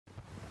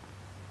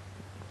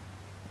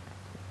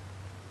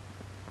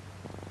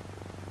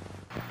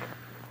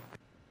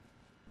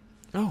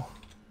Oh,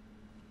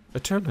 a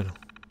terminal.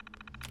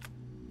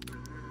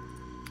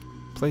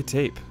 Play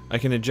tape. I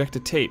can eject a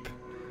tape.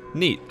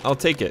 Neat, I'll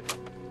take it.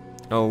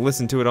 I'll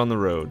listen to it on the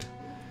road.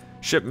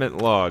 Shipment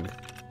log.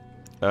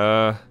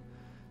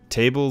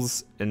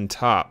 Tables and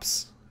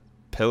tops.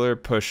 Pillar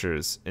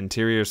pushers.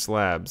 Interior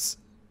slabs.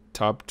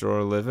 Top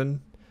drawer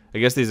living. I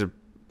guess these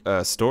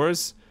are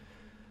stores?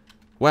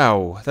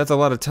 Wow, that's a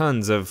lot of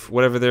tons of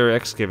whatever they're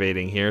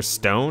excavating here.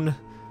 Stone?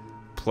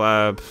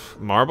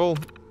 Marble?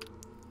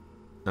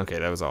 Okay,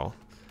 that was all.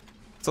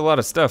 It's a lot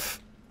of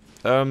stuff.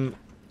 I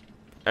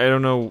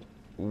don't know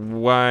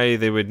why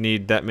they would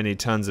need that many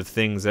tons of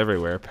things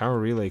everywhere. Power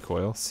relay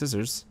coil,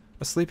 scissors,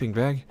 a sleeping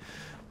bag.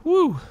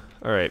 Woo!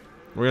 Alright,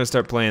 we're gonna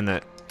start playing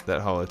that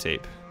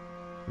holotape.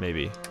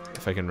 Maybe,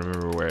 if I can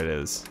remember where it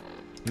is.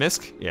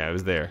 Misk? Yeah, it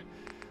was there.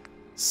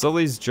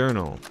 Sully's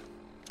journal.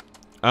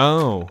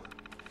 Oh.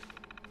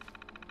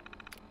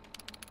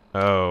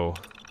 Oh.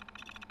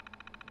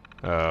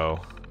 Oh.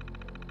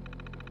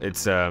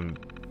 It's,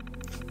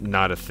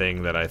 not a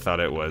thing that I thought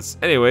it was.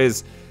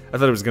 Anyways, I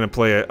thought it was gonna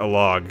play a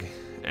log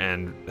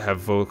and have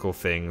vocal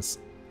things.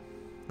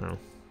 Oh.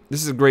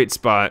 This is a great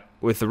spot.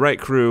 With the right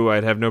crew,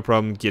 I'd have no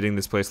problem getting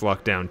this place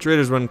locked down.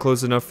 Traders run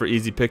close enough for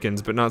easy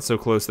pickings, but not so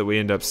close that we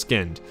end up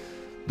skinned.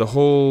 The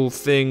whole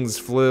thing's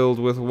filled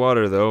with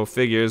water, though.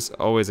 Figures,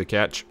 always a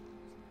catch.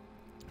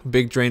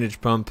 Big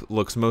drainage pump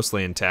looks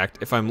mostly intact.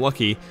 If I'm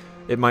lucky,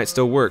 it might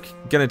still work.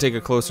 Gonna take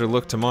a closer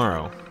look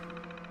tomorrow.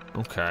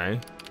 Okay.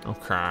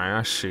 Okay,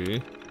 I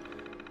see.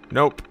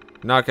 Nope,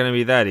 not gonna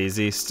be that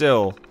easy.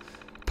 Still,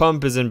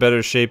 pump is in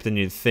better shape than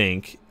you'd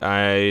think.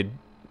 I'd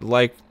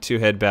like to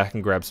head back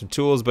and grab some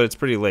tools, but it's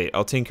pretty late.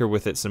 I'll tinker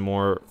with it some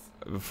more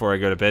before I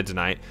go to bed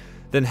tonight,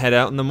 then head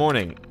out in the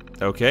morning.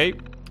 Okay?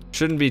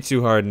 Shouldn't be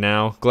too hard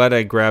now. Glad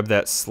I grabbed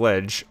that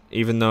sledge,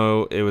 even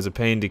though it was a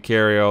pain to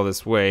carry all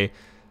this way.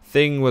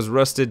 Thing was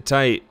rusted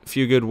tight.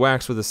 Few good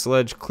whacks with a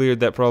sledge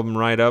cleared that problem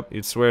right up.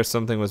 You'd swear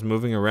something was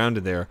moving around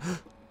in there.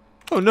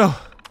 Oh no!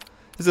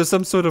 Is there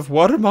some sort of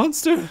water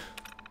monster?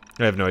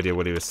 I have no idea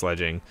what he was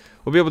sledging.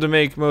 We'll be able to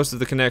make most of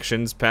the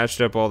connections,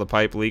 patched up all the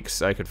pipe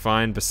leaks I could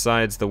find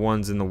besides the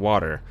ones in the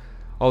water.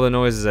 All the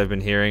noises I've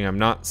been hearing, I'm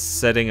not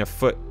setting a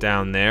foot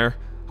down there.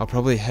 I'll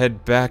probably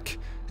head back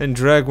and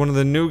drag one of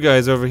the new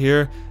guys over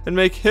here and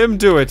make him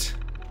do it.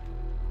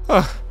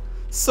 Ah,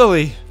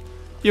 Sully,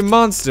 you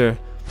monster.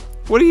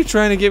 What are you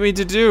trying to get me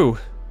to do?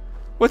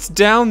 What's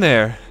down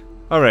there?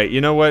 Alright,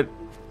 you know what?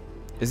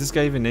 Is this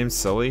guy even named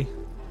Sully?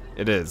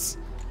 It is.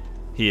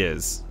 He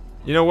is.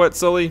 You know what,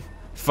 Sully?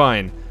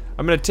 Fine.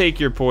 I'm gonna take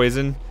your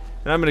poison,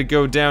 and I'm gonna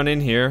go down in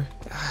here.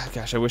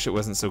 Gosh, I wish it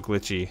wasn't so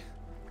glitchy.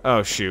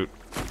 Oh, shoot.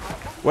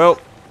 Well,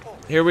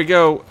 here we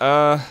go.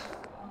 I'm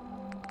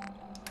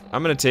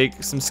gonna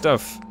take some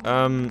stuff.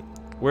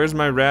 Where's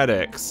my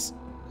Rad-X?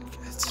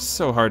 It's just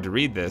so hard to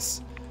read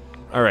this.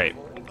 Alright.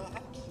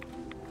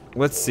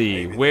 Let's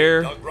see,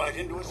 where...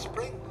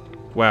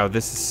 Wow,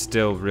 this is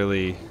still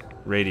really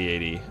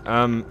radiaty.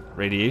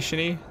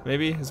 Radiation-y,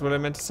 maybe, is what I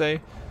meant to say?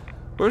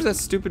 Where's that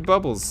stupid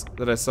bubbles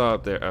that I saw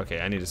up there?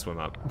 Okay, I need to swim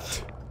up.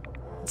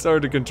 It's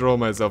hard to control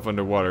myself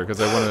underwater because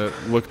I want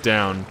to look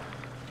down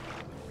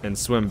and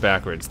swim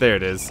backwards. There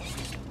it is.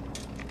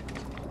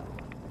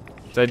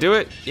 Did I do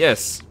it?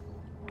 Yes.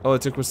 All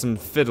it took was some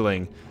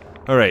fiddling.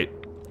 Alright.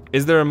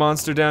 Is there a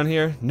monster down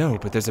here? No,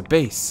 but there's a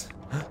base.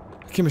 A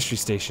chemistry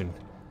station.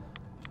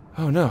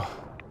 Oh no.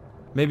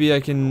 Maybe I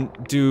can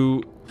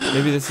do...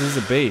 Maybe this is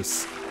a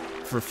base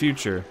for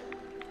future.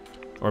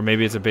 Or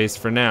maybe it's a base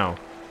for now.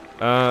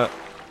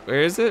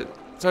 Where is it?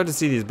 It's hard to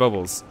see these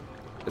bubbles,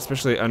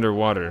 especially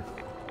underwater.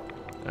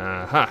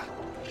 Aha.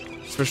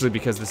 Especially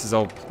because this is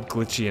all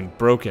glitchy and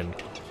broken.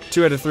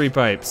 2 out of 3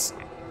 pipes.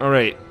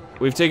 Alright,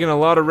 we've taken a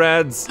lot of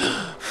rads,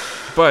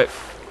 but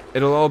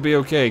it'll all be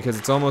okay because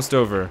it's almost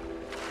over.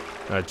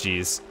 Oh,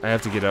 jeez. I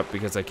have to get up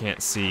because I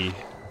can't see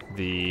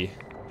the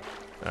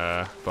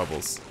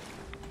bubbles.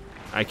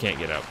 I can't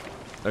get up.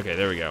 Okay,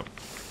 there we go.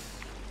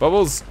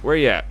 Bubbles, where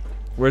you at?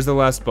 Where's the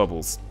last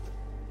bubbles?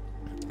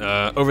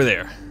 Over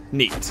there.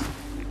 Neat.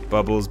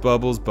 Bubbles,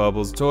 bubbles,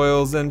 bubbles,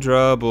 toils and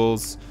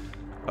troubles.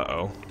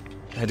 Uh-oh.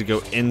 I had to go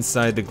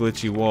inside the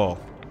glitchy wall.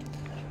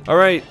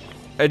 Alright,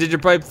 I did your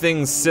pipe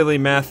thing, silly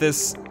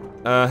Mathis.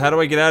 How do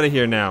I get out of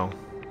here now?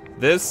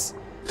 This?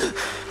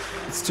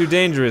 It's too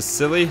dangerous,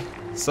 silly.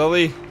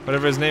 Sully,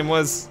 whatever his name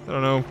was. I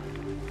don't know.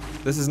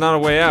 This is not a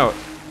way out.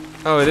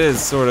 Oh, it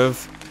is, sort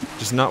of.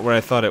 Just not where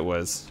I thought it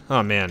was.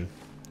 Oh man,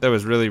 that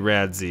was really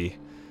radsy.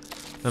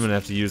 I'm gonna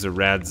have to use a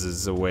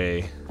radzes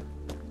away.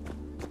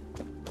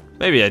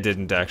 Maybe I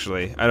didn't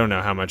actually. I don't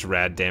know how much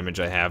rad damage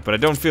I have, but I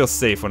don't feel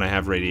safe when I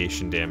have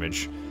radiation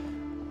damage.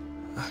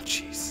 Oh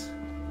jeez.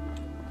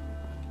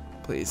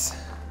 Please.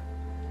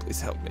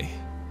 Please help me.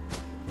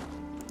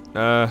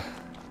 Guy,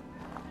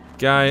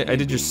 I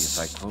did your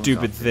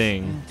stupid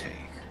thing.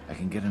 I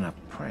can get enough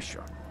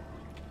pressure.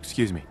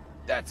 Excuse me.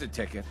 That's a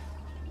ticket.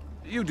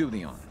 You do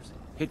the honors.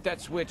 Hit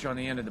that switch on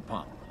the end of the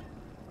pump.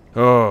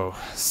 Oh,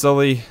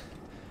 Sully.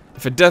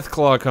 If a death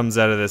claw comes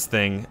out of this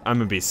thing, I'm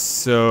gonna be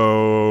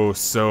so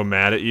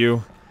mad at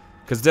you.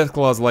 Because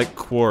Deathclaws like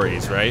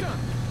quarries, right?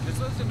 Just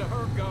listen to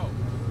her go.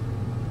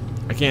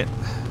 I can't...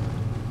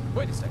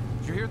 Wait a second.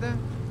 Did you hear that?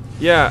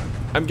 Yeah,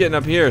 I'm getting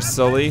up here,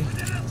 Sully.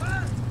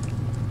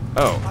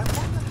 Oh.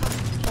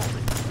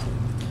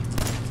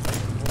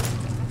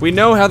 We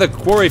know how the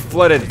quarry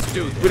flooded.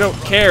 We don't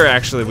care,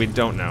 actually. We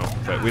don't know,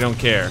 but we don't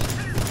care.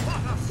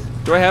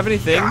 Do I have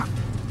anything?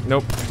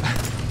 Nope.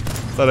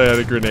 Thought I had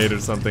a grenade or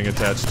something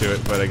attached to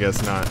it, but I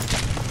guess not.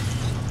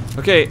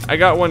 Okay, I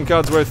got one,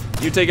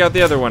 Codsworth. You take out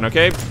the other one,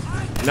 okay?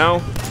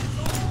 No?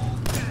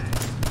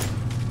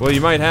 Well,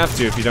 you might have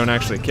to if you don't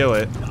actually kill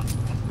it.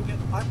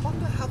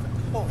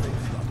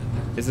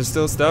 Is there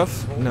still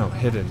stuff? No,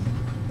 hidden.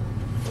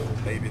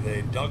 Maybe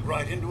they dug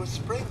right into a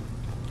spring.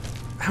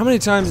 How many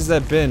times has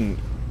that been,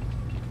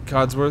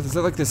 Codsworth? Is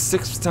that like the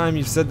 6th time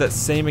you've said that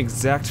same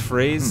exact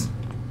phrase?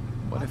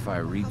 What if I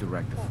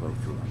redirect the flow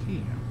through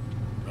here?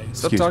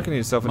 Stop talking to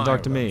yourself and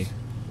talk to me.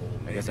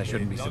 I guess I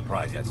shouldn't be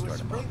surprised that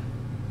started up.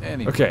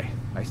 Anyway, Okay.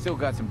 I still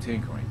got some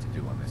tinkering to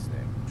do on this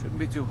thing. Shouldn't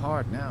be too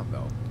hard now,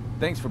 though.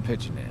 Thanks for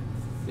pitching in.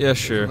 Yeah, Here's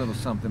sure. a little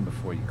something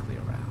before you clear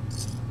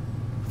out.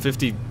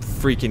 50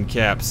 freaking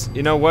caps.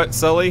 You know what,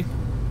 Sully?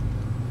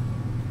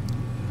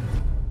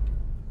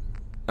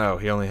 Oh,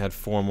 he only had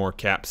 4 more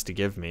caps to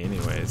give me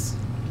anyways.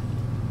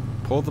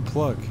 Pull the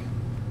plug.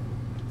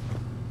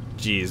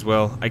 Jeez,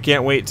 well, I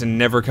can't wait to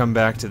never come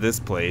back to this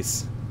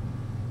place.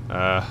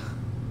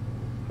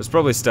 There's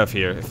probably stuff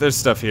here. If there's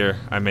stuff here,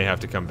 I may have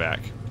to come back.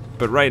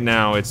 But right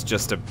now, it's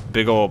just a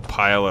big old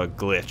pile of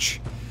glitch.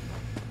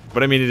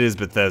 But I mean, it is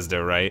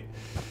Bethesda, right?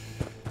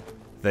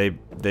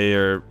 They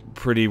are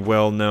pretty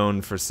well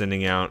known for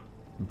sending out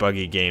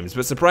buggy games.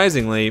 But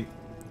surprisingly,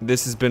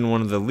 this has been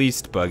one of the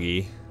least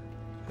buggy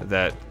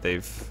that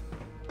they've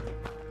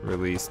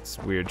released. It's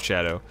weird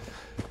shadow.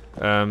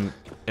 In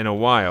a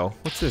while.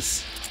 What's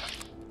this?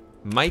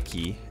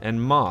 Mikey and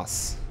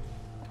Moss.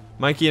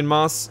 Mikey and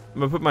Moss,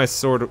 I'm gonna put my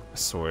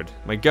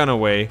my gun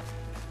away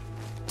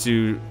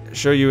to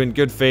show you in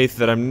good faith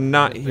that I'm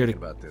not here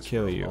to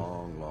kill you.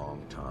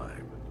 Long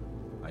time.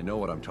 I know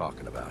what I'm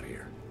talking about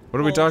here.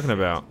 What are we talking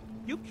about?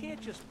 You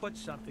can't just put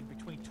something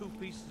between 2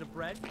 pieces of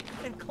bread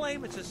and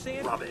claim it's a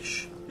sandwich.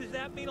 Rubbish. Does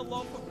that mean a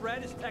loaf of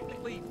bread is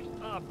technically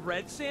a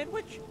bread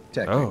sandwich?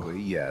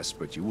 Technically, yes,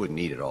 but you wouldn't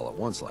eat it all at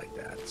once like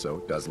that, so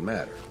it doesn't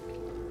matter.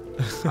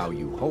 How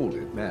you hold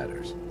it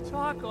matters.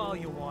 Talk all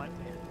you want,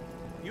 man.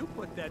 You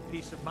put that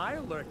piece of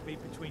Mirelurk meat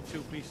between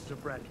 2 pieces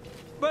of bread,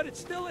 but it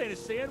still ain't a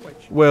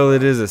sandwich. Well,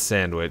 it is a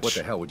sandwich. What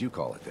the hell would you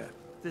call it then?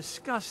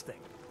 Disgusting.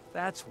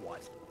 That's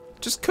what.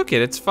 Just cook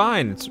it, it's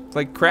fine. It's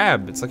like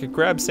crab. It's like a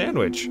crab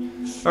sandwich.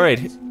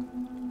 Alright.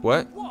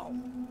 What? Whoa.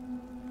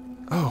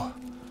 Oh.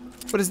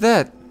 What is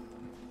that?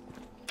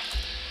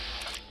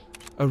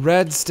 A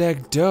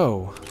radstag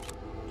doe.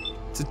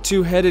 It's a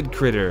 2-headed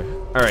critter.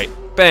 Alright,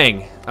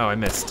 bang. Oh, I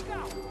missed.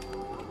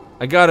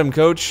 I got him,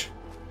 coach.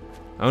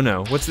 Oh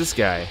no, what's this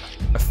guy?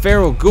 A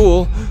feral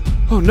ghoul?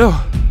 Oh no.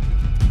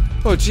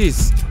 Oh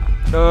jeez.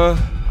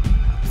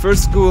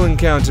 First ghoul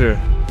encounter.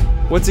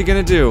 What's he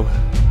gonna do?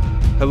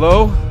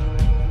 Hello?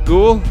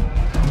 Ghoul?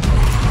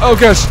 Oh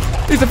gosh,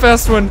 he's a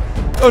fast one.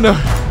 Oh no.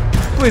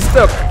 Please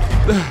stop.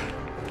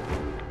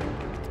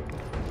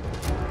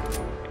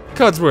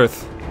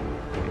 Codsworth.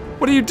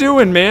 What are you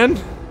doing, man?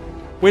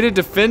 Way to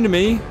defend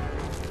me.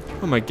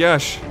 Oh my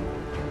gosh.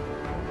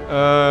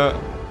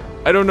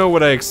 I don't know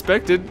what I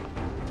expected,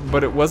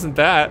 but it wasn't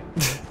that.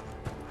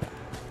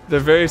 They're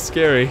very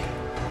scary.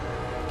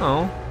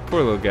 Oh,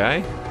 poor little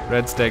guy.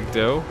 Radstag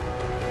doe.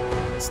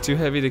 It's too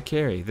heavy to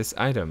carry, this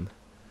item.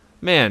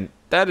 Man,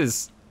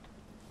 this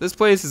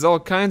place is all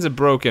kinds of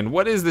broken.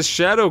 What is this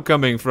shadow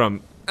coming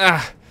from?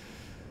 Ah!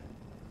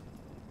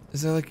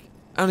 Is that like,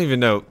 I don't even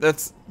know.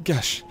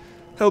 Gosh.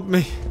 Help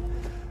me.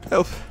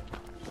 Help.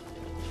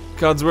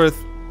 Codsworth,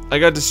 I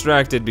got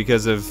distracted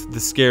because of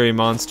the scary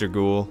monster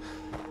ghoul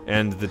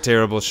and the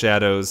terrible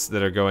shadows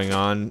that are going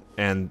on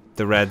and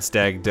the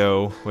radstag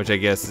doe, which I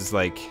guess is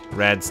like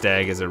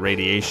radstag is a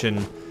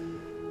radiation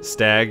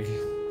stag,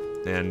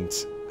 and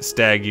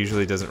stag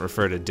usually doesn't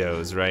refer to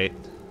does, right?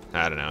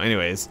 I don't know.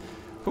 Anyways,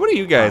 what are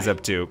you guys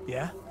up to?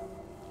 Yeah?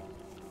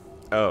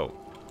 Oh,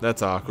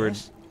 that's awkward.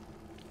 Yes?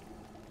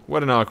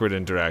 What an awkward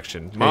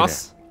interaction.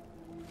 Moss?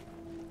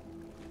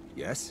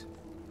 Yes?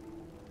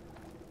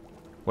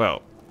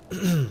 Well,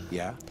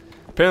 Yeah?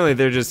 apparently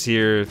they're just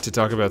here to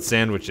talk about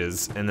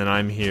sandwiches, and then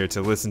I'm here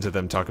to listen to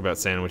them talk about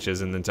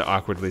sandwiches, and then to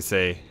awkwardly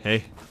say,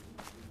 hey.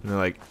 And they're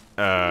like,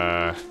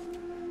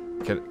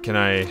 can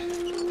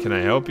I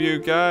help you,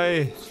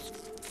 guy?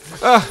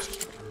 Ah!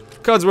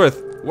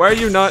 Codsworth, why are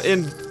you not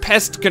in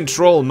pest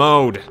control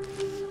mode?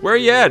 Where are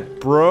you at,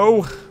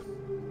 bro?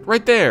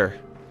 Right there.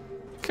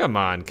 Come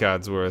on,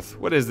 Codsworth.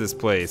 What is this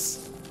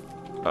place?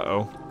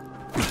 Uh-oh.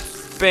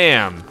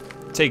 Bam!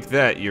 Take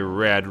that, you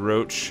rad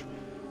roach.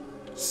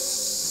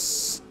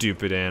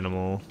 Stupid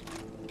animal.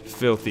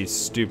 Filthy,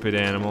 stupid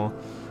animal.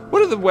 What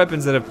do the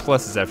weapons that have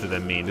pluses after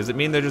them mean? Does it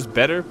mean they're just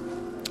better?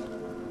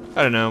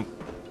 I don't know.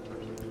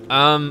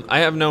 I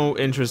have no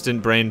interest in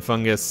brain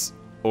fungus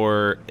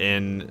or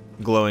in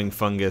glowing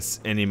fungus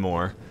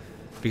anymore.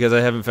 because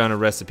I haven't found a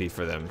recipe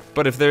for them.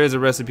 But if there is a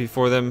recipe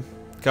for them,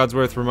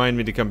 Codsworth, remind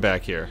me to come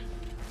back here.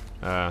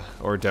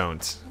 Or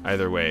don't.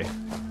 Either way.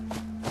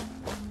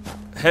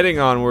 Heading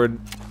onward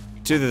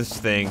to this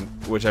thing,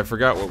 which I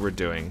forgot what we're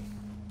doing.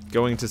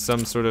 Going to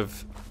some sort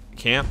of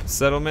camp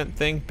settlement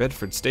thing?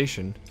 Bedford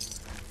Station.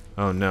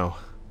 Oh no.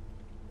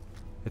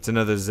 It's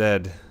another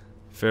Zed.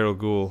 Feral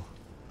ghoul.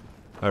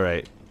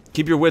 Alright.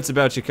 Keep your wits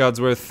about you,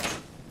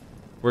 Codsworth.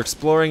 We're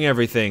exploring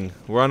everything.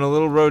 We're on a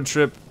little road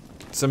trip.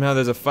 Somehow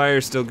there's a fire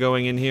still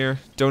going in here.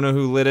 Don't know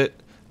who lit it.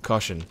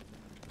 Caution.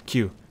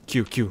 Q.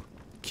 Q. Q.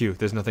 Q.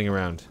 There's nothing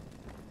around.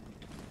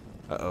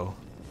 Uh-oh.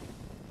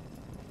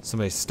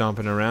 Somebody's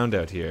stomping around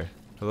out here.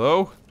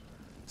 Hello?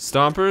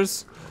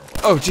 Stompers?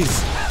 Oh,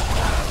 jeez.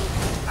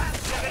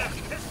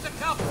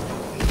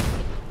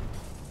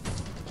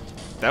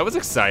 That was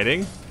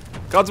exciting.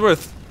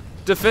 Codsworth,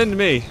 defend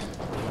me.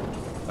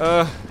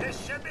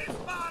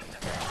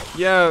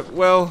 Yeah,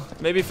 well,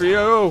 maybe for you.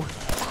 Oh,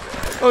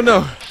 oh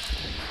no.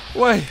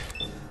 Why?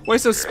 Why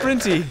so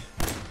sprinty?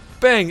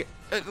 Bang.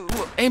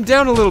 Aim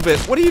down a little bit.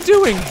 What are you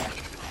doing?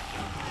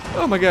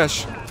 Oh my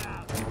gosh.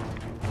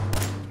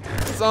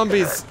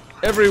 Zombies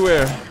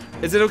everywhere.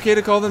 Is it okay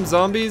to call them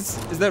zombies?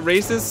 Is that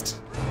racist?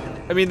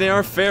 I mean, they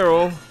are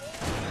feral.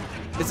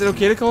 Is it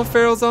okay to call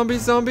feral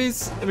zombies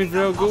zombies? I mean,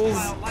 feral ghouls?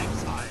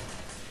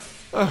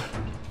 Oh.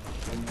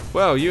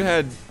 Wow, you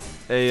had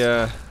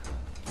a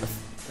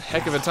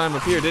heck of a time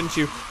up here, didn't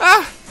you?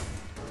 Ah!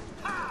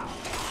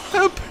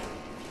 Help!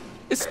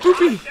 It's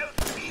spoopy!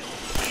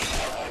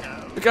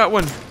 I got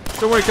one.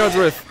 Don't worry,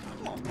 Codsworth.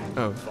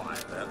 Oh.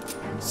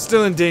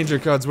 Still in danger,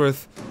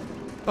 Codsworth.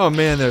 Oh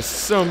man, there's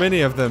so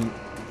many of them.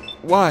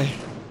 Why?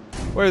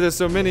 Why are there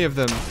so many of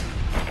them?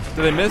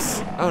 Did I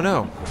miss? Oh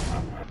no.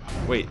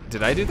 Wait,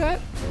 did I do that?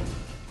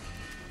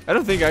 I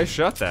don't think I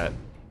shot that.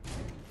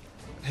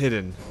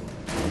 Hidden.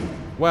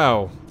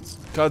 Wow.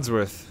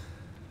 Codsworth.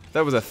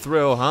 That was a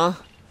thrill, huh?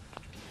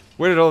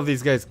 Where did all of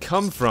these guys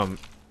come from?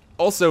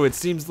 Also, it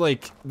seems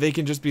like they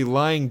can just be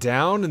lying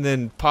down and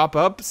then pop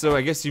up, so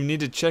I guess you need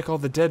to check all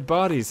the dead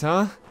bodies,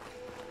 huh?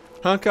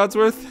 Huh,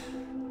 Codsworth?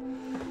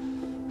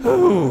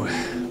 Ooh.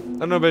 I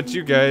don't know about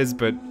you guys,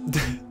 but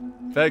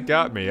that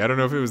got me. I don't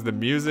know if it was the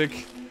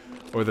music,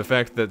 or the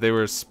fact that they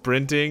were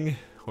sprinting,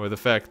 or the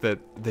fact that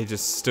they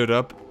just stood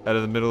up out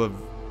of the middle of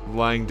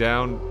lying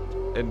down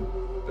and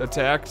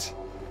attacked.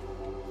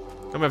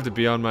 I'm gonna have to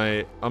be on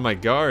my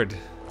guard.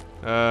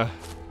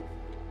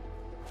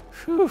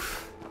 Whew.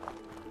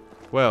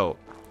 Well,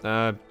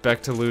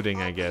 back to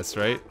looting, I guess,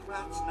 right?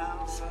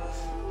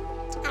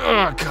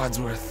 Oh,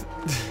 Codsworth.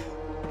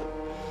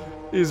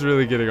 He's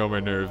really getting on my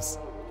nerves.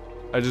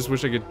 I just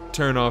wish I could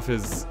turn off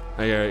his...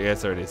 I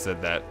guess I already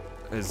said that.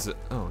 His...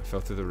 Oh, I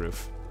fell through the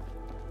roof.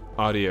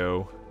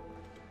 Audio.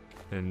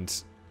 And...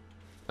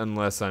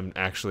 Unless I'm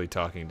actually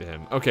talking to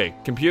him. Okay,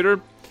 computer.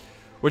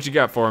 What you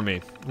got for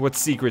me? What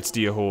secrets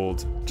do you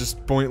hold?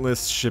 Just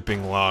pointless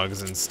shipping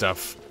logs and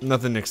stuff.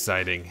 Nothing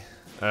exciting.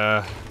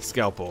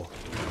 Scalpel.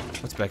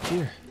 What's back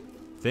here?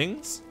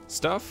 Things?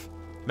 Stuff?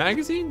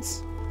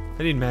 Magazines?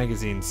 I need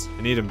magazines.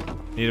 I need them.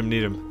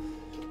 Need them.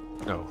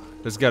 Oh,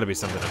 there's gotta be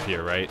something up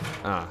here, right?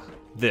 Ah,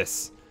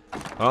 this.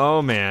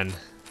 Oh man.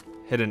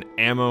 Hit an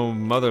ammo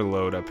mother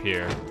load up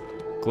here.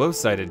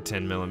 Glow-sighted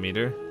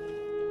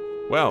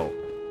 10mm. Well,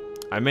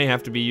 I may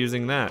have to be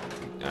using that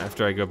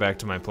after I go back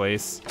to my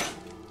place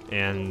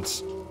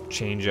and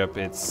change up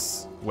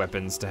its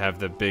weapons to have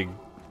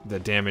the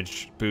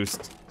damage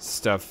boost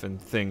stuff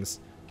and things.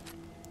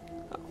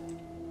 Oh.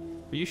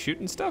 Are you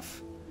shooting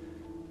stuff?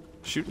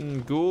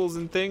 Shooting ghouls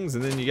and things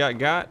and then you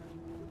got?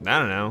 I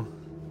don't know.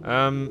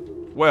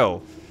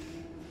 Well.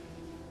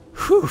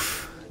 Whew.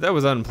 That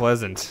was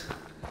unpleasant.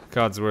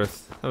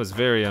 Codsworth. That was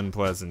very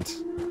unpleasant.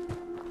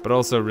 But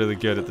also really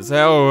good at this.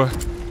 Oh!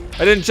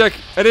 I didn't check,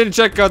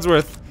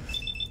 Codsworth!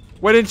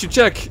 Why didn't you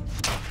check?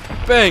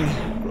 Bang!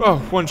 Oh,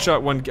 one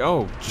shot,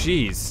 oh,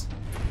 jeez.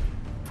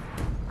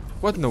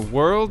 What in the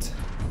world?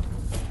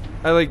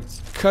 I, like,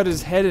 cut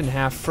his head in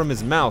half from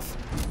his mouth.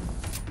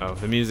 Oh,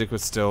 the music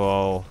was still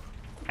all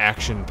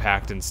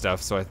action-packed and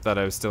stuff, so I thought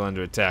I was still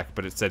under attack,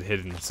 but it said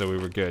hidden, so we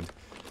were good.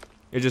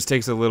 It just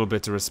takes a little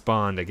bit to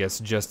respond, I guess,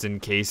 just in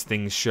case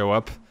things show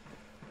up.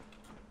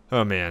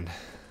 Oh, man.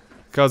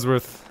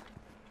 Codsworth,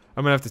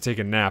 I'm gonna have to take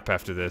a nap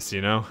after this,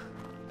 you know?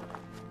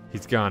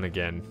 He's gone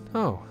again.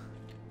 Oh,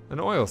 an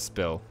oil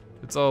spill.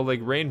 It's all,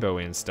 like,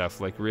 rainbowy and stuff,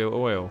 like real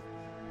oil.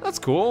 That's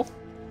cool.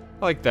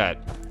 I like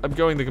that. I'm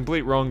going the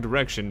complete wrong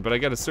direction, but I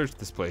gotta search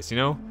this place, you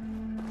know?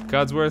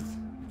 Codsworth?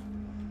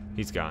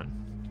 He's gone.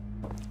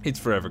 He's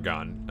forever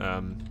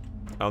gone.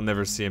 I'll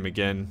never see him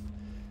again.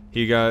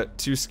 He got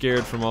too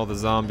scared from all the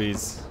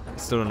zombies. I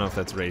still don't know if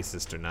that's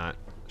racist or not.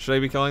 Should I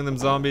be calling them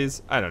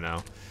zombies? I don't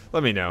know.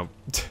 Let me know.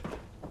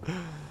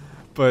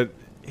 But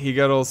he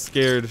got all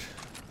scared.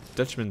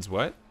 Dutchman's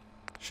what?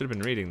 Should have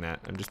been reading that.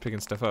 I'm just picking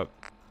stuff up.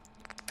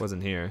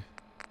 Wasn't here.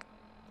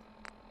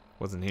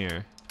 Wasn't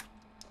here.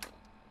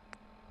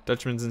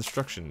 Dutchman's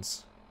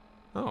instructions.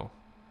 Oh.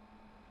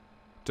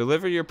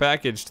 Deliver your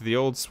package to the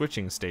old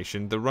switching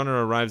station. The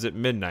runner arrives at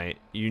midnight.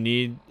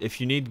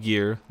 If you need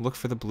gear, look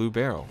for the blue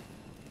barrel.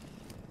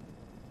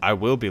 I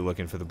will be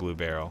looking for the blue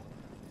barrel.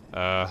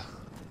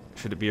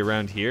 Should it be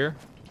around here?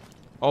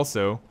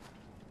 Also,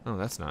 oh,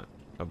 that's not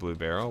a blue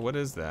barrel. What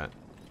is that?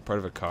 Part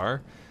of a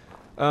car?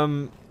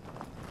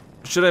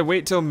 Should I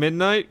wait till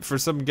midnight for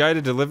some guy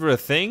to deliver a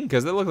thing?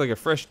 Because that looked like a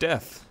fresh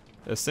death.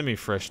 A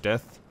semi-fresh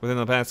death within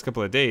the past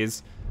couple of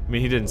days. I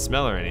mean, he didn't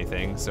smell or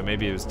anything, so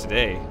maybe it was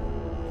today.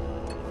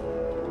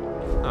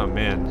 Oh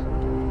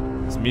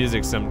man, this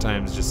music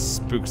sometimes just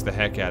spooks the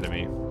heck out of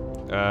me.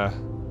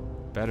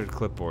 Battered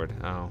clipboard.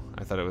 Oh,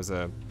 I thought it was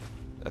a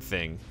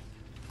thing.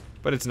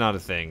 But it's not a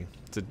thing.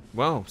 It's a,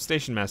 well,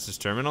 Station Master's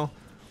terminal.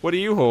 What do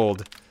you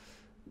hold?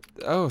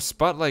 Oh,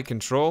 spotlight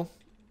control.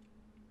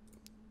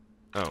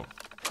 Oh,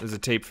 there's a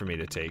tape for me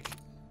to take.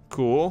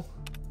 Cool.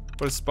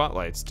 What do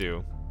spotlights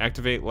do?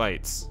 Activate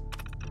lights.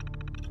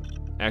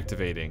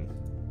 Activating.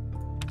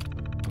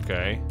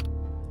 Okay.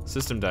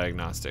 System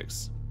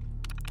diagnostics.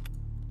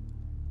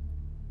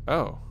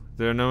 Oh,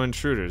 there are no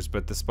intruders,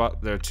 but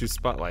there are 2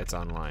 spotlights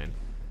online.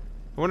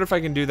 I wonder if I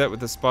can do that with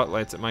the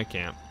spotlights at my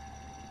camp.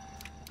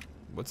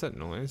 What's that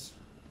noise?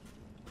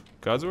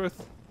 Codsworth?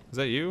 Is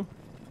that you?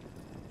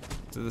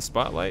 Is it the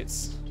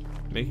spotlights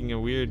making a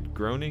weird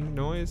groaning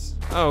noise?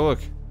 Oh, look.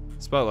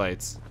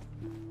 Spotlights.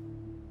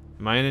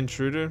 Am I an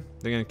intruder?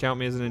 They're gonna count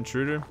me as an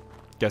intruder?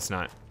 Guess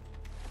not.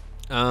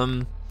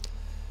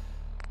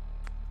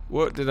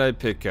 What did I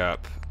pick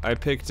up? I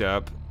picked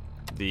up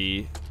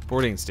the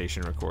boarding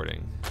station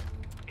recording.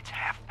 It's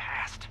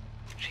 1/2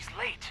 She's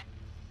late.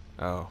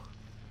 Oh.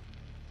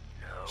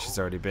 No. She's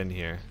already been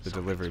here, the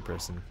delivery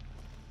person.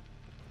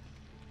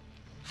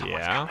 Someone's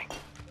Yeah? coming.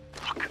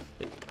 Look,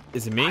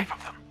 Is it me? 5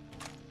 of them.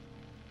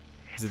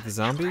 Is it the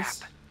zombies?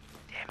 Trap.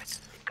 Damn it.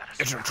 We've got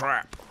It's a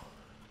trap.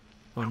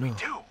 Oh no.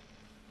 do?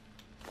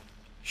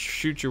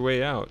 Shoot your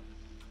way out.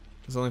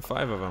 There's only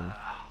 5 of them.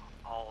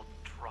 I'll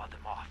draw them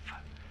off.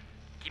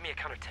 Give me a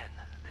count of 10,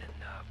 then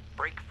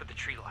break for the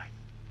tree line.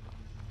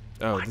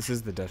 Oh, What? this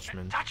is the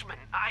Dutchman. Dutchman,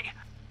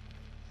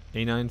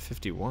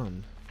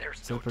 A951. There's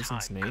Is that no a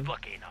person's time. name? Good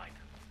luck, A9.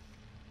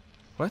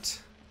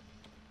 What?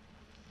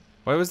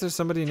 Why was there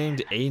somebody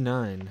named A9?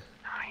 9,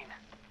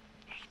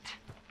 8,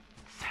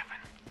 7.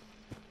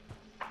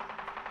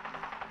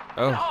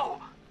 Oh,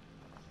 No!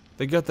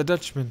 they got the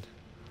Dutchman.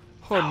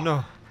 Oh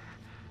no.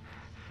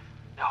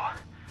 No,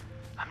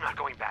 I'm not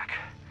going back.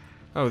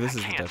 Oh, this I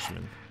is the can't.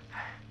 Dutchman.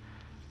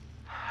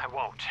 I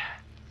won't.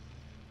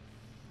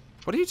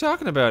 What are you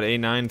talking about,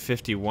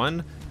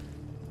 A951?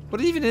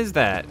 What even is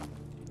that?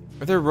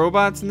 Are there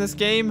robots in this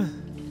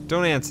game?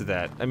 Don't answer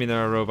that. I mean, there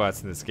are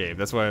robots in this game.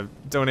 That's why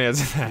don't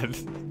answer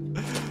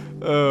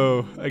that.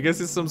 Oh, I guess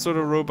it's some sort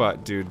of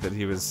robot dude that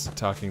he was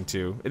talking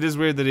to. It is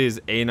weird that he's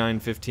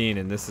A915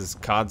 and this is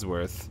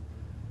Codsworth.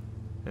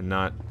 And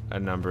not a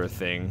number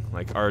thing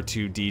like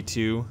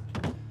R2D2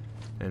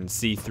 and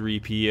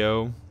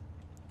C3PO.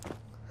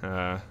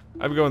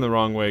 I'm going the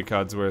wrong way,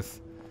 Codsworth.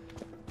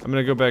 I'm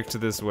gonna go back to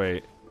this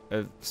way.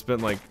 I've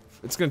spent like,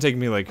 it's gonna take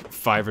me like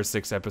 5 or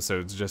 6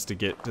 episodes just to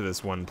get to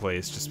this one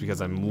place, just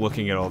because I'm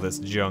looking at all this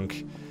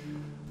junk.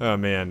 Oh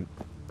man.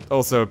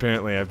 Also,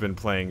 apparently I've been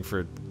playing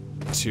for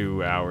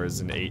 2 hours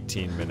and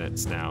 18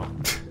 minutes now.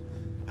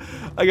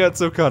 I got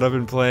so caught up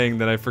in playing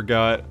that I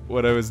forgot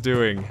what I was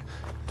doing.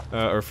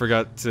 Or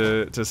forgot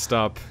to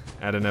stop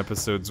at an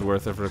episode's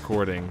worth of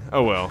recording.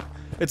 Oh well.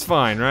 It's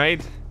fine,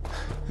 right?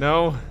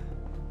 No?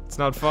 It's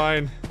not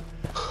fine?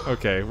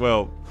 Okay,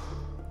 well,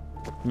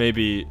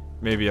 maybe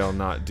I'll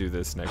not do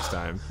this next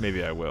time.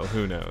 Maybe I will.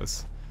 Who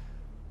knows?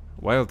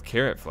 Wild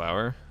carrot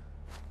flower.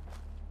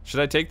 Should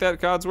I take that,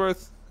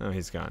 Codsworth? Oh,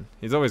 he's gone.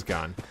 He's always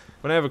gone.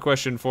 When I have a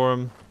question for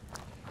him,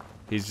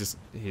 he's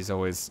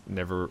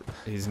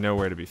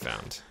nowhere to be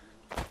found.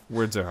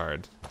 Words are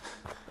hard.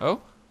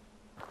 Oh?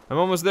 I'm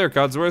almost there,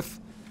 Codsworth.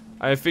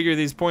 I figure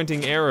these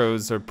pointing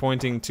arrows are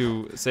pointing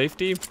to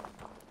safety.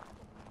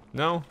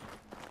 No?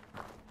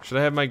 Should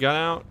I have my gun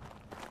out?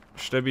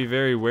 Should I be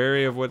very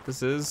wary of what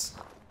this is?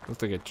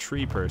 Looks like a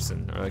tree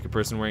person, or like a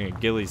person wearing a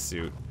ghillie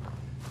suit.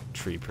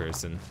 Tree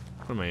person.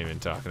 What am I even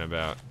talking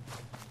about?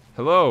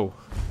 Hello,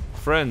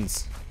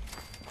 friends.